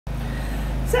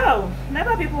So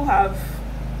never people have,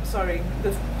 sorry,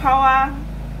 the power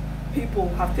people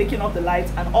have taken off the lights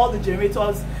and all the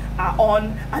generators are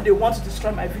on and they want to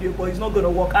destroy my video, but it's not going to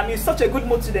work. I'm in such a good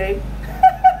mood today.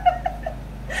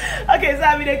 Okay, so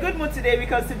I'm in a good mood today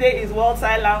because today is World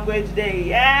Sign Language Day.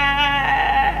 Yes.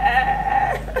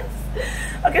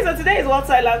 Okay, so today is World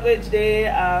Sign Language Day.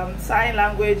 Sign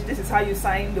language, this is how you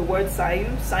sign the word sign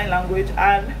language.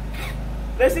 And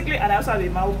basically, and I also have a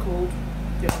mild cold,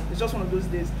 you know, it's just one of those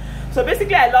days. So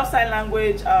basically, I love sign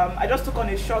language. I just took on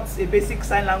a basic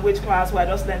sign language class where I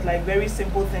just learned like very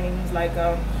simple things like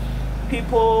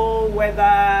people,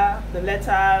 weather, the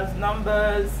letters,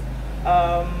 numbers,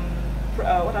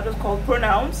 what are those called,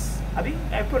 pronouns.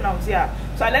 Pronouns, yeah.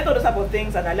 So I learned all those type of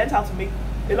things, and I learned how to make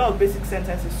a lot of basic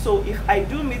sentences. So if I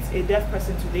do meet a deaf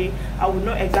person today, I will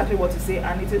know exactly what to say,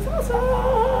 and it is awesome.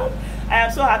 I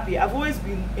am so happy. I've always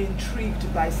been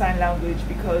intrigued by sign language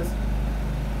because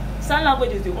sign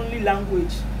language is the only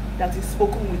language that is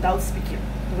spoken without speaking.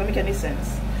 Does that make any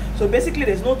sense? So basically,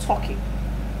 there's no talking,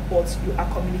 but you are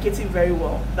communicating very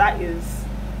well. That is,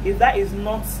 if that's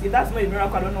not a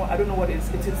miracle, I don't know what it is.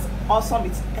 It is awesome.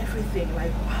 It's everything.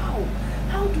 Like, wow,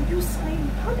 how do you sign?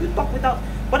 How do you talk without?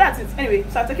 But that's it. Anyway,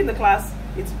 so I'm taking the class.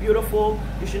 It's beautiful.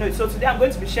 You should know it. So today I'm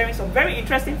going to be sharing some very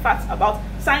interesting facts about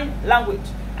sign language,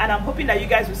 and I'm hoping that you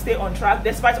guys will stay on track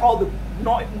despite all the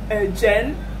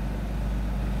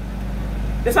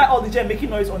gen making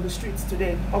noise on the streets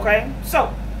today. Okay,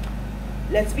 so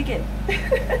let's begin.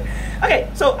 Okay,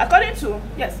 so according to,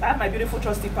 yes, I have my beautiful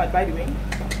trusty pad, by the way.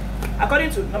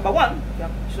 According to number one,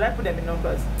 should I put them in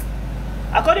numbers?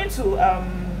 According to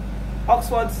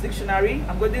Oxford's dictionary,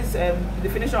 I'm going to this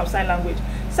definition of sign language.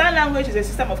 Sign language is a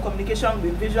system of communication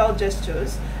with visual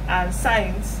gestures and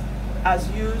signs as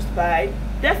used by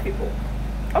deaf people.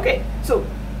 Okay, so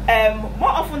more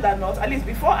often than not, at least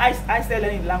before I started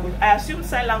learning the language, I assumed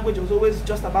sign language was always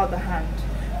just about the hand,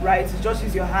 right? It's just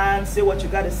use your hand, say what you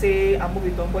gotta say, and move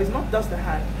it on. But it's not just the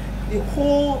hand. The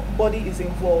whole body is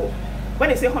involved. When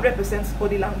they say 100%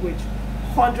 body language,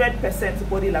 100%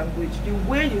 body language, the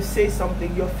way you say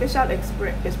something, your facial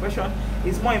expression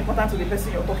is more important to the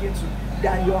person you're talking to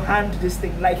than your hand. This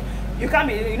thing, like, you can't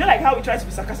be, you know, like how we try to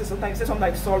be sarcastic sometimes. You say something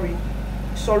like sorry,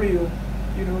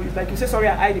 you know, it's like you say sorry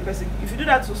and I the person. If you do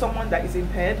that to someone that is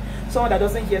impaired, someone that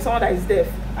doesn't hear, someone that is deaf,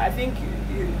 I think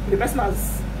the person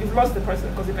you've lost the person,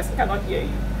 because the person cannot hear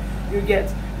you. You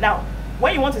get. Now,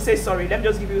 when you want to say sorry, let me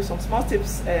just give you some small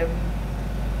tips,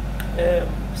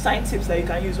 sign tips that you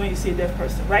can use when you see a deaf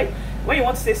person, right? When you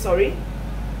want to say sorry,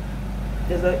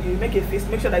 you make a face,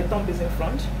 make sure that your thumb is in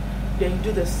front, then you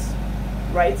do this,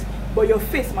 right? But your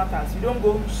face matters. You don't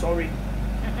go sorry.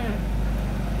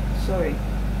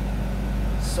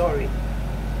 Sorry.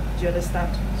 Do you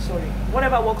understand? Sorry.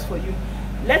 Whatever works for you.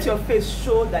 Let your face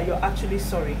show that you're actually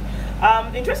sorry.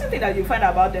 The interesting thing that you find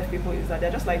out about deaf people is that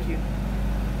they're just like you.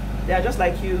 They are just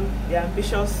like you. They're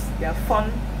ambitious. They are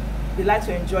fun. They like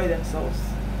to enjoy themselves.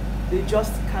 They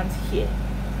just can't hear.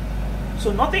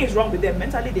 So nothing is wrong with them.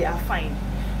 Mentally, they are fine.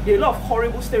 There are a lot of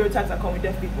horrible stereotypes that come with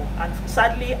deaf people. And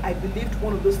sadly, I believed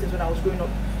one of those things when I was growing up.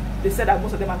 They said that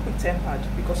most of them are quick-tempered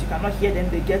because you cannot hear them,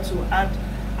 they get to. And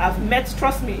I've met,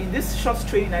 trust me, in this short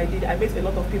training I did, I met a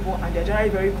lot of people, and they're generally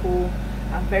very cool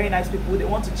and very nice people. They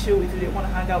want to chill with you, they want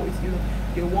to hang out with you,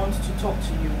 they want to talk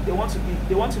to you, they want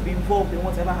to be involved in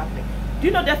whatever happening. Do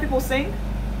you know deaf people sing?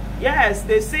 Yes,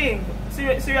 they sing.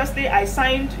 Seriously, I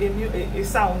signed a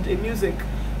music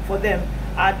for them,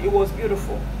 and it was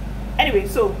beautiful. Anyway,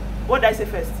 so what did I say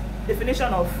first?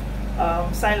 Definition of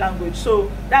sign language.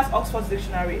 So that's Oxford's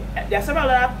dictionary. There are several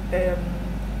other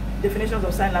definitions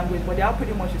of sign language, but they are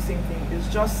pretty much the same thing. It's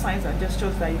just signs and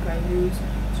gestures that you can use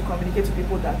to communicate to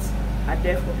people that are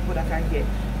deaf or people that can't hear.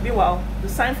 Meanwhile, the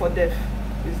sign for deaf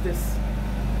is this.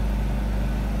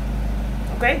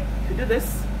 Okay, if you do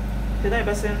this, you tell the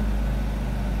person,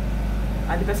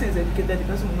 and the person is educated, the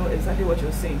person will know exactly what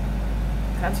you're saying.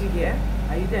 Can't you hear?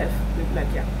 Are you deaf? They'll be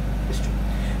like, yeah, it's true.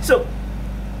 So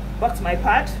back to my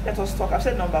part, let us talk. I've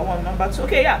said number one. Number two,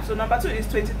 okay, yeah, so number two is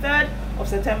 23rd of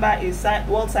September is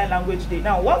World Sign Language Day.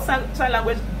 Now, World Sign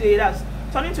Language Day, that's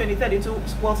turning 23rd into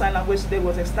World Sign Language Day,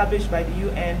 was established by the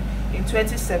UN in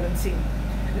 2017.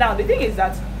 Now, the thing is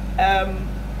that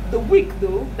the week,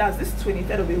 though, that's this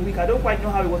 23rd of a week, I don't quite know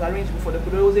how it was arranged before,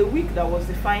 but there was a week that was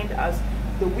defined as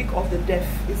the week of the deaf.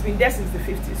 It's been there since the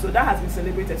 50s, so that has been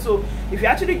celebrated. So if you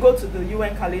actually go to the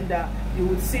UN calendar, you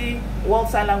would see World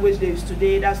Sign Language Day is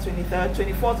today, that's 23rd.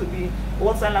 24th would be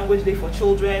World Sign Language Day for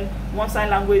children, World Sign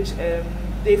Language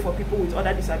Day for people with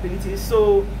other disabilities.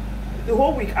 So the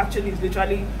whole week actually is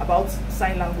literally about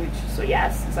sign language. So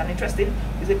yes, it's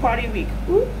a party week.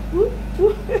 Woo, woo,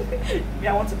 woo. Me,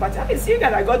 I want to party. I mean, see you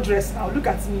guys, I got dressed now. Look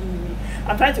at me.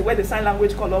 I'm trying to wear the sign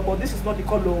language color, but this is not the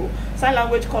color. Sign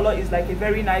language color is like a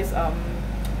very nice,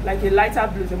 like a lighter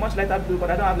blue. It's a much lighter blue, but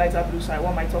I don't have lighter blue, so I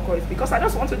want my turquoise because I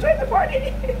just want to join the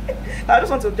party. I just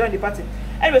want to join the party.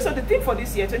 Anyway, so the theme for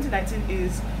this year, 2019,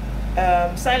 is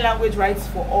sign language rights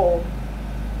for all.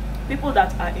 People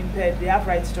that are impaired, they have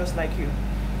rights just like you.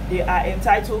 They are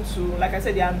entitled to, like I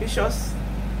said, they're ambitious.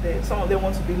 Some of them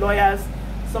want to be lawyers.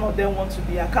 Some of them want to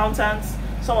be accountants.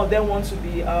 Some of them want to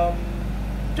be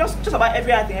just about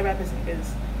every other thing every person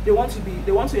is. They want to be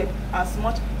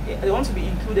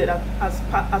included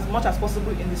as much as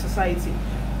possible in the society.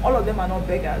 All of them are not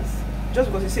beggars. Just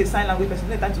because you say sign language person,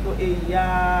 no time to go, hey,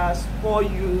 yeah, spoil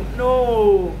you.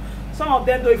 No. Some of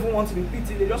them don't even want to be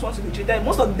pitied. They just want to be treated.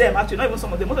 Most of them, actually, not even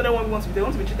some of them. Most of them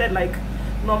want to be treated like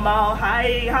normal.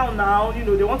 Hi, how now? You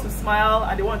know, they want to smile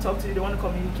and they want to talk to you. They want to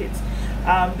communicate.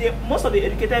 Most of the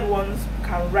educated ones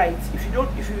can write.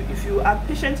 If you are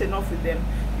patient enough with them,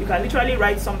 you can literally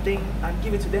write something and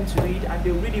give it to them to read, and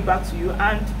they'll read it back to you,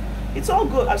 and it's all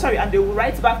good. I'm sorry, and they will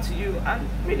write back to you, and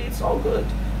really it's all good.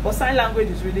 But sign language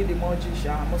is really the more juicy,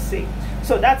 I must say.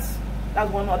 So that's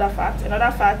one other fact.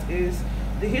 Another fact is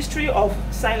the history of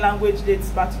sign language dates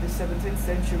back to the 17th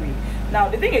century. Now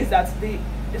the thing is that the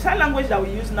sign language that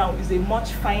we use now is a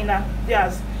much finer.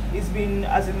 Yes, it's been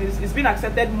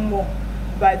accepted more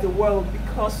by the world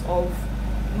because of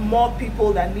more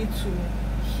people that need to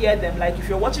hear them. Like if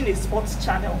you're watching a sports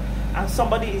channel and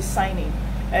somebody is signing,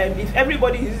 if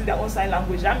everybody uses their own sign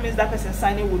language, that means that person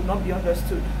signing would not be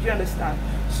understood. Do you understand?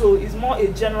 So it's more a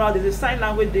general. There's a sign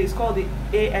language that is called the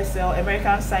ASL,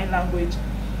 American Sign Language.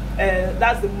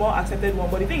 That's the more accepted one.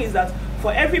 But the thing is that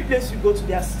for every place you go to,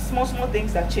 there are small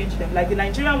things that change them. Like the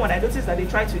Nigerian one, I noticed that they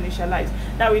try to initialize.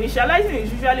 Now initializing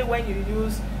is usually when you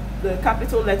use the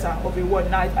capital letter of a word.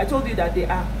 Now I told you that they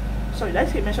are, sorry, did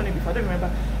I mention it before? I don't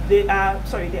remember. They are,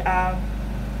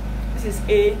 this is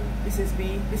A, this is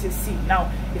B, this is C.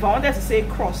 Now if I wanted to say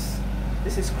cross,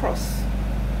 this is cross,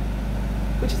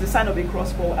 which is the sign of a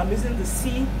cross, but I'm using the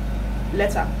C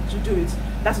letter to do it.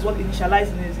 That is what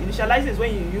initializing is. Initializing is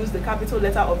when you use the capital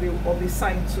letter of a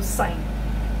sign to sign.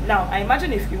 Now I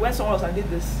imagine if you went somewhere else and did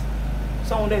this,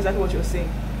 someone knows exactly what you're saying.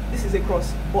 This is a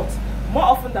cross. But more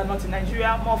often than not in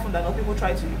Nigeria, more often than not, people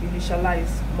try to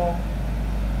initialize more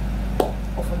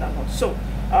often than not. So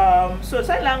so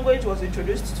sign language was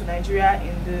introduced to Nigeria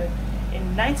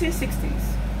in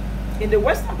 1960s. In the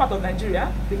western part of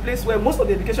Nigeria, the place where most of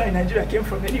the education in Nigeria came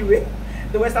from anyway,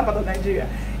 the western part of Nigeria.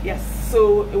 Yes,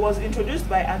 so it was introduced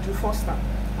by Andrew Foster.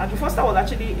 Andrew Foster was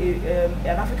actually an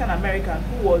African American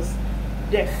who was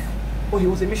deaf, but he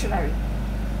was a missionary.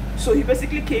 So he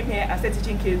basically came here and started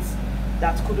teaching kids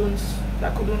that couldn't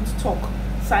talk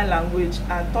sign language,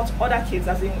 and taught other kids,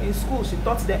 as in school she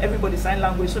taught everybody sign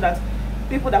language, so that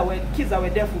kids that were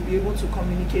deaf would be able to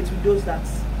communicate with those that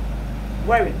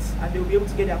weren't, and they'll be able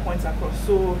to get their points across.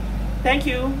 So thank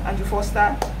you, Andrew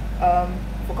Foster,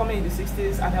 for coming in the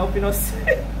 60s and helping us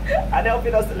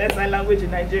to learn sign language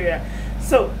in Nigeria.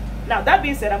 So now that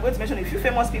being said, I'm going to mention a few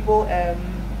famous people,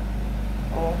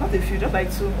 or not a few, just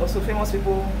like two or so famous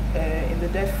people in the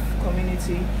deaf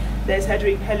community. There's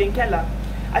Helen Keller.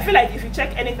 I feel like if you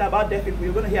check anything about deaf people,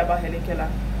 you're going to hear about Helen Keller.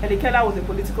 Helen Keller was a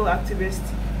political activist.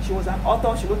 She was an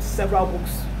author. She wrote several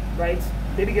books, right?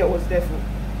 Baby girl was deaf.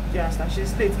 Do you understand?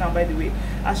 She's late now, by the way,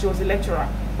 and she was a lecturer.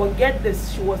 But get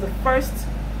this, she was the first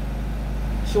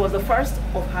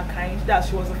of her kind. That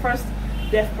she was the first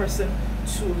deaf person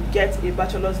to get a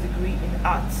bachelor's degree in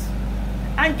arts.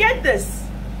 And get this,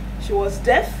 she was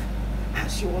deaf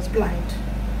and she was blind.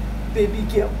 Baby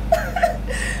girl.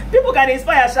 People can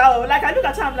inspire her. Like I look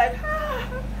at her, I'm like,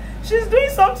 she's doing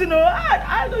something.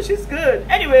 I know she's good.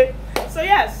 Anyway, so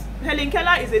yes, Helen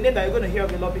Keller is a name that you're going to hear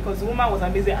of a lot because the woman was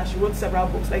amazing and she wrote several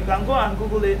books. Like you can go and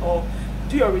Google it or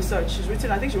do your research. She's written,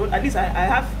 I think she wrote, at least I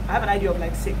have an idea of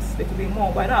like 6. There could be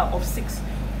more, but I know of 6,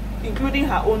 including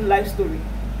her own life story.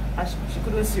 And she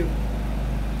couldn't sue.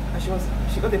 And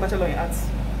she got a bachelor in arts.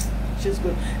 She's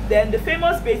good. Then the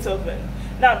famous Beethoven.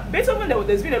 Now Beethoven,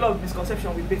 there's been a lot of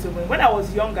misconception with Beethoven. When I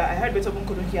was younger, I heard Beethoven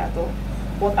couldn't hear at all.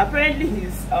 But apparently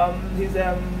his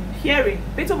hearing,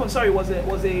 Beethoven, sorry, was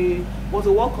a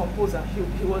world composer.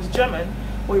 He was German,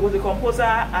 but he was a composer,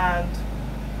 and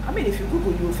I mean, if you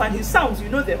Google, you will find his sounds. You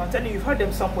know them. I'm telling you, you've heard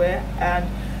them somewhere. And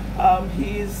I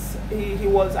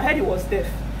heard he was deaf,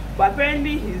 but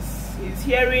apparently his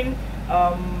hearing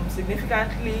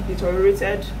significantly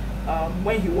deteriorated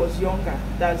when he was younger.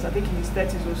 That's, I think, in his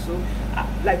 30s or so,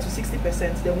 like to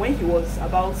 60%. Then when he was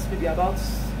about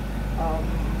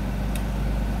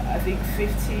I think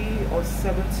 50 or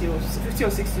 60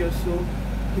 or so,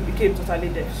 he became totally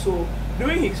deaf. So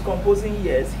during his composing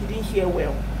years, he didn't hear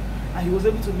well, and he was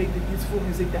able to make the beautiful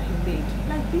music that he made.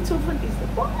 Like, Beethoven is the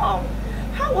bomb.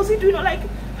 How was he doing? Like,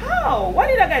 how? Why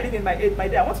did that guy live in my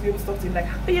day? I want to be able to talk to him. Like,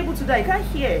 how are you able to do that? He can't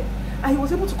hear, and he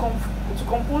was able to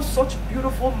compose such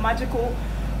beautiful, magical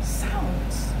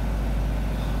sounds.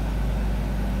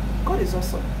 God is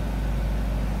awesome.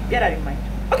 Bear that in mind.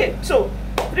 Okay, so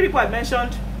 3 people I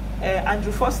mentioned: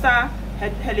 Andrew Foster,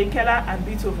 Helen Keller, and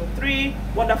Beethoven. 3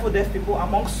 wonderful deaf people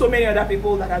among so many other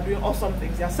people that are doing awesome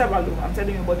things. There are several, I'm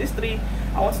telling you, but these 3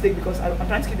 I want to take because I'm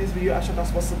trying to keep this video as short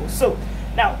as possible. So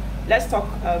now let's talk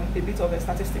a bit of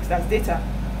statistics. That's data.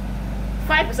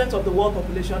 5% of the world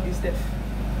population is deaf.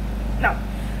 Now,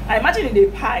 I imagine in a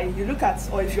pie, you look at,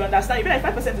 or if you understand, you be like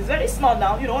 5% is very small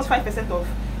now. You know what's 5% of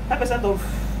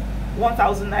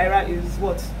 1,000 naira is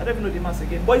what? I don't even know the mass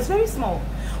again, but it's very small.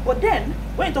 But then,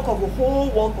 when you talk of the whole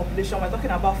world population, we're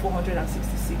talking about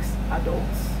 466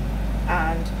 adults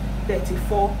and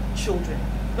 34 children.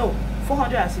 No,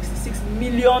 466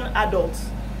 million adults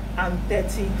and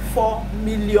 34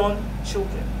 million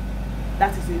children.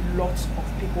 That is a lot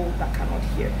of people that cannot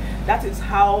hear. That is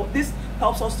how this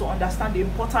helps us to understand the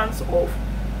importance of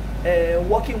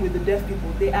working with the deaf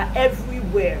people. They are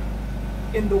everywhere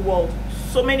in the world.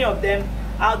 So many of them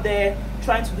out there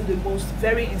trying to do the most,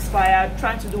 very inspired,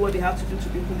 trying to do what they have to do to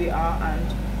be who they are,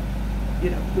 and you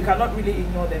know, we cannot really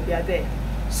ignore them. They are there.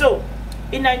 So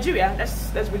in Nigeria,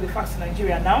 let's bring the facts in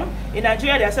Nigeria now. In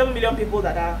Nigeria, there are 7 million people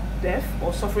that are deaf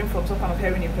or suffering from some kind of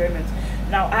hearing impairment.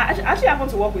 Now, I actually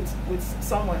happened to work with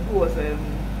someone who was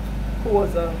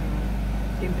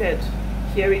impaired,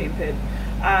 hearing impaired,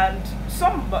 and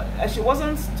she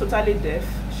wasn't totally deaf.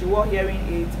 She wore hearing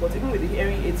aids, but even with the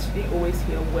hearing aids, she didn't always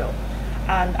hear well.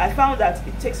 And I found that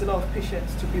it takes a lot of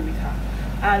patience to be with her.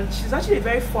 And she's actually a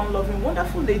very fun-loving,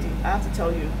 wonderful lady, I have to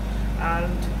tell you.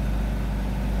 And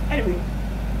anyway,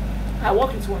 I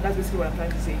worked with one, that's basically what I'm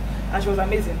trying to say. And she was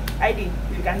amazing. ID,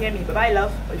 if you can hear me, bye-bye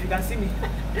love. Or if you can see me,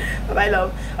 bye-bye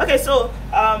love. Okay, so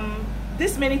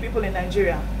this many people in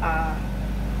Nigeria are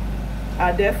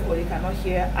deaf or they cannot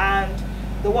hear. And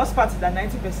the worst part is that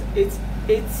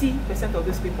 80% of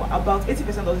these people, about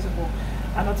 80% of these people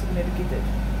are not even educated.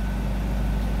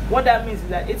 What that means is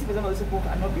that 80% of these people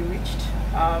cannot be reached.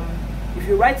 If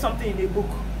you write something in a book,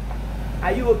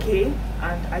 are you okay?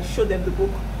 And I show them the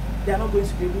book, they are not going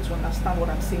to be able to understand what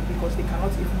I'm saying because they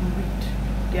cannot even read.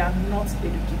 They are not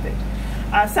educated.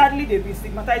 And sadly, they've been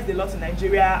stigmatized a lot in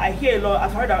Nigeria. I hear a lot,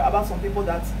 I've heard about some people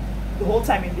that the whole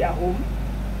time in their home,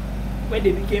 when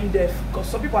they became deaf, because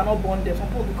some people are not born deaf, some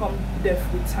people become deaf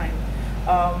with time.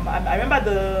 I remember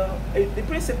the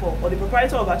principal or the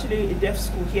proprietor of actually a deaf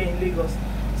school here in Lagos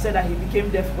said that he became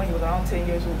deaf when he was around 10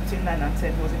 years old, between 9 and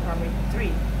 10. He was in primary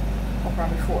 3 or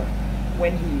primary 4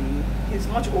 when he's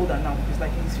much older now. He's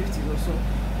like in his 50s or so.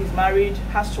 He's married,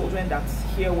 has children that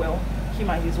hear well. Him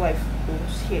and his wife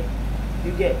both hear,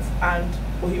 you get. And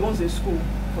he owns a school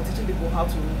for teaching people how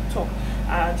to talk.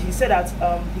 And he said that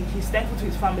he's thankful to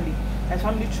his family. His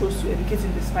family chose to educate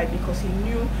him despite, because he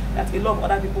knew that a lot of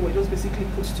other people were just basically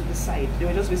pushed to the side. They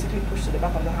were just basically pushed to the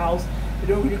back of the house. They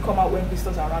don't really come out when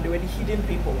visitors are around. They were the hidden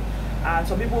people. And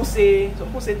some people say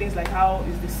things like, how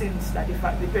is the sins that the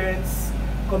parents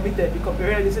committed? Because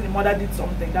they say the mother did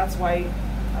something. That's why,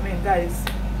 I mean, guys,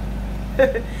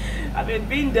 I mean,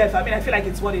 being deaf, I mean, I feel like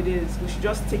it's what it is. We should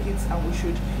just take it, and we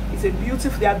should. They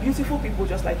are beautiful people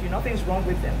just like you. Nothing's wrong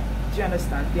with them. Do you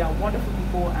understand? They are wonderful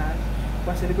people, and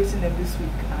we're celebrating them this week.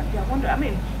 And they are wonderful. I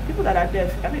mean, people that are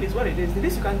deaf, I mean, it's what it is. The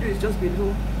least you can do is just be a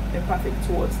little empathic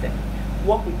towards them.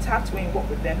 Work with tact when you work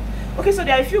with them. Okay, so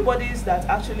there are a few bodies that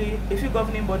actually, a few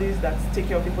governing bodies that take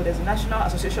care of people. There's the National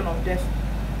Association of Deaf.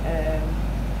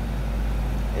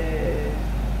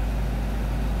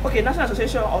 National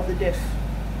Association of the Deaf.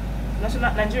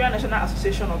 Nigerian National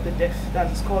Association of the Deaf. That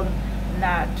is called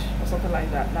NAD or something like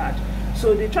that. NAD.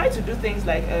 So they try to do things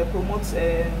like promote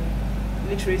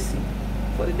literacy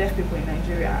for the deaf people in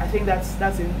Nigeria. I think that's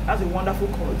a wonderful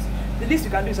cause. The least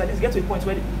you can do is at least get to a point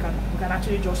where we can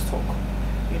actually just talk,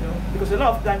 you know, because a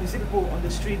lot of times you see people on the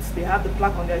streets, they have the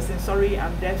plaque on there saying, sorry,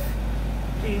 I'm deaf,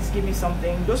 please give me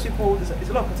something. Those people, there's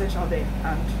a lot of potential there,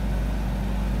 and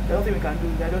there's nothing we can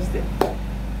do. They're just there.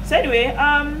 So anyway,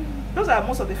 those are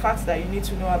most of the facts that you need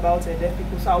to know about deaf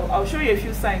people. So I'll show you a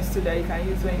few signs too that you can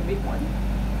use when you make money.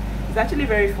 It's actually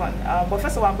very fun. But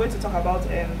first of all, I'm going to talk about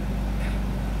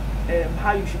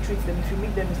how you should treat them. If you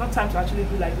meet them, it's not time to actually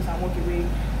do like this and walk away.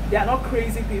 They are not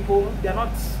crazy people. They are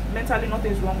not mentally,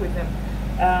 nothing's wrong with them.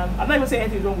 I'm not even saying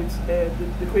anything wrong with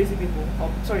the crazy people.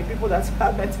 Sorry, people that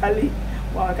are mentally.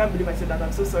 Wow, I can't believe I said that.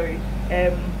 I'm so sorry.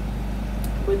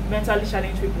 with mentally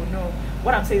challenged people. No,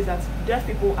 what I'm saying is that deaf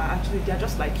people are actually, they're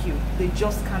just like you. They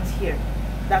just can't hear.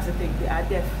 That's the thing. They are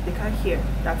deaf. They can't hear.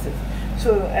 That's it.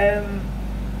 So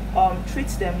treat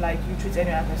them like you treat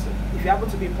any other person. If you happen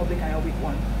to be in public and you're with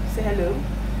one, say hello.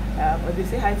 Or they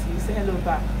say hi to you, say hello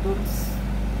back.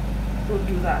 Don't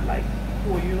do that. Like,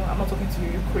 who are you? I'm not talking to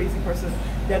you, you crazy person.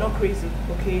 They're not crazy,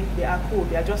 okay? They are cool.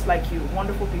 They are just like you.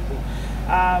 Wonderful people.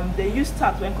 They use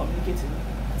tact when communicating.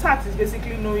 Tact is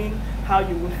basically knowing how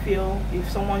you would feel if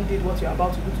someone did what you're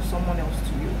about to do to someone else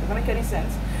to you. Does that make any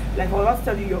sense? Like, if I was about to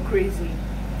tell you you're crazy,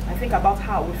 I think about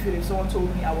how I would feel if someone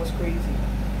told me I was crazy.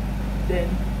 Then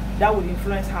that would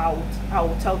influence how I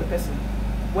would tell the person,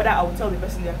 whether I would tell the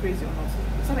person they're crazy or not.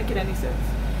 Does that make any sense?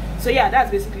 So yeah, that's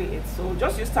basically it. So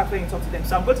just use tact when you talk to them.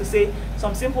 So I'm going to say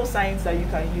some simple signs that you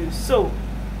can use. So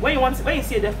when you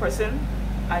see a deaf person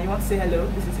and you want to say hello,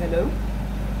 this is hello,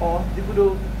 or the good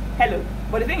old hello.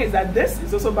 But the thing is that this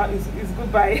is also bad, is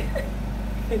goodbye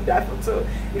in that. So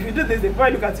if you do this, they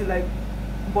probably look at you like,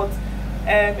 but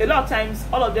a lot of times,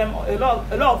 all of them, a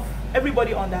lot of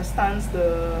everybody understands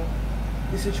the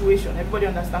situation. Everybody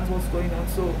understands what's going on.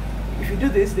 So if you do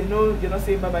this, they know you're not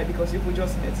saying bye bye because people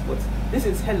just met. But this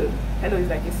is hello. Hello is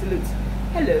like a salute.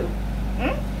 Hello.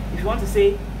 If you want to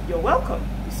say you're welcome,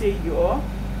 you say you're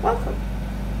welcome.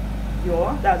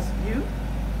 That's you.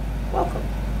 Welcome.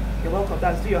 You're welcome.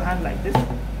 That's, do your hand like this.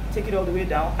 Take it all the way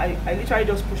down. I literally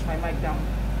just push my mic down.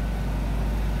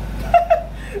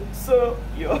 So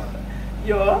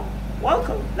you're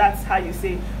welcome. That's how you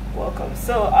say welcome.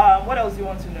 So what else do you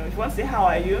want to know? If you want to say how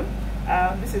are you,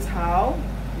 this is how.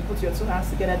 You put your two hands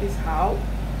together. This is how.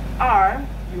 R,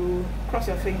 you cross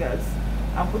your fingers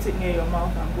and put it near your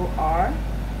mouth and go R.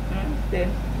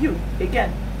 Then you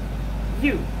again.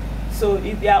 You. So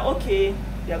if they are okay,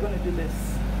 they are going to do this.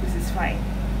 This is fine.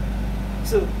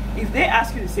 So if they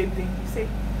ask you the same thing, you say,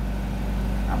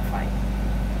 I'm fine.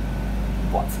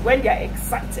 But when they are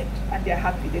excited and they are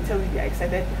happy, they tell you they are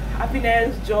excited.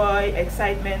 Happiness, joy,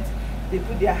 excitement. They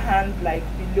put their hand like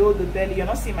below the belly. You're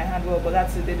not seeing my hand well, but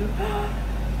that's it. They do.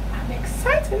 I'm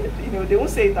excited. You know, they won't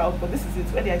say it out, but this is it.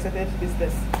 When they're excited, it's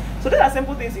this. So these are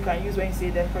simple things you can use when you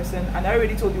say deaf person. And I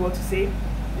already told you what to say.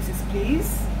 This is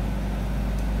please.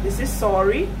 This is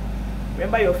sorry.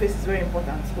 Remember, your face is very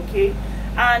important, okay?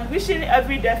 And wishing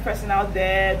every deaf person out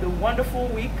there the wonderful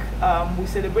week. We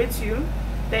celebrate you.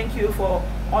 Thank you for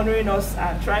honoring us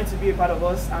and trying to be a part of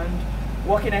us and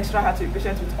working extra hard to be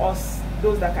patient with us,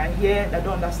 those that can hear, that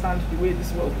don't understand the way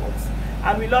this world works.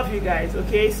 And we love you guys,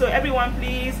 okay? So everyone,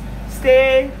 please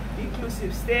stay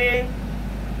inclusive, stay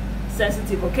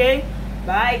sensitive, okay?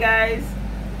 Bye, guys.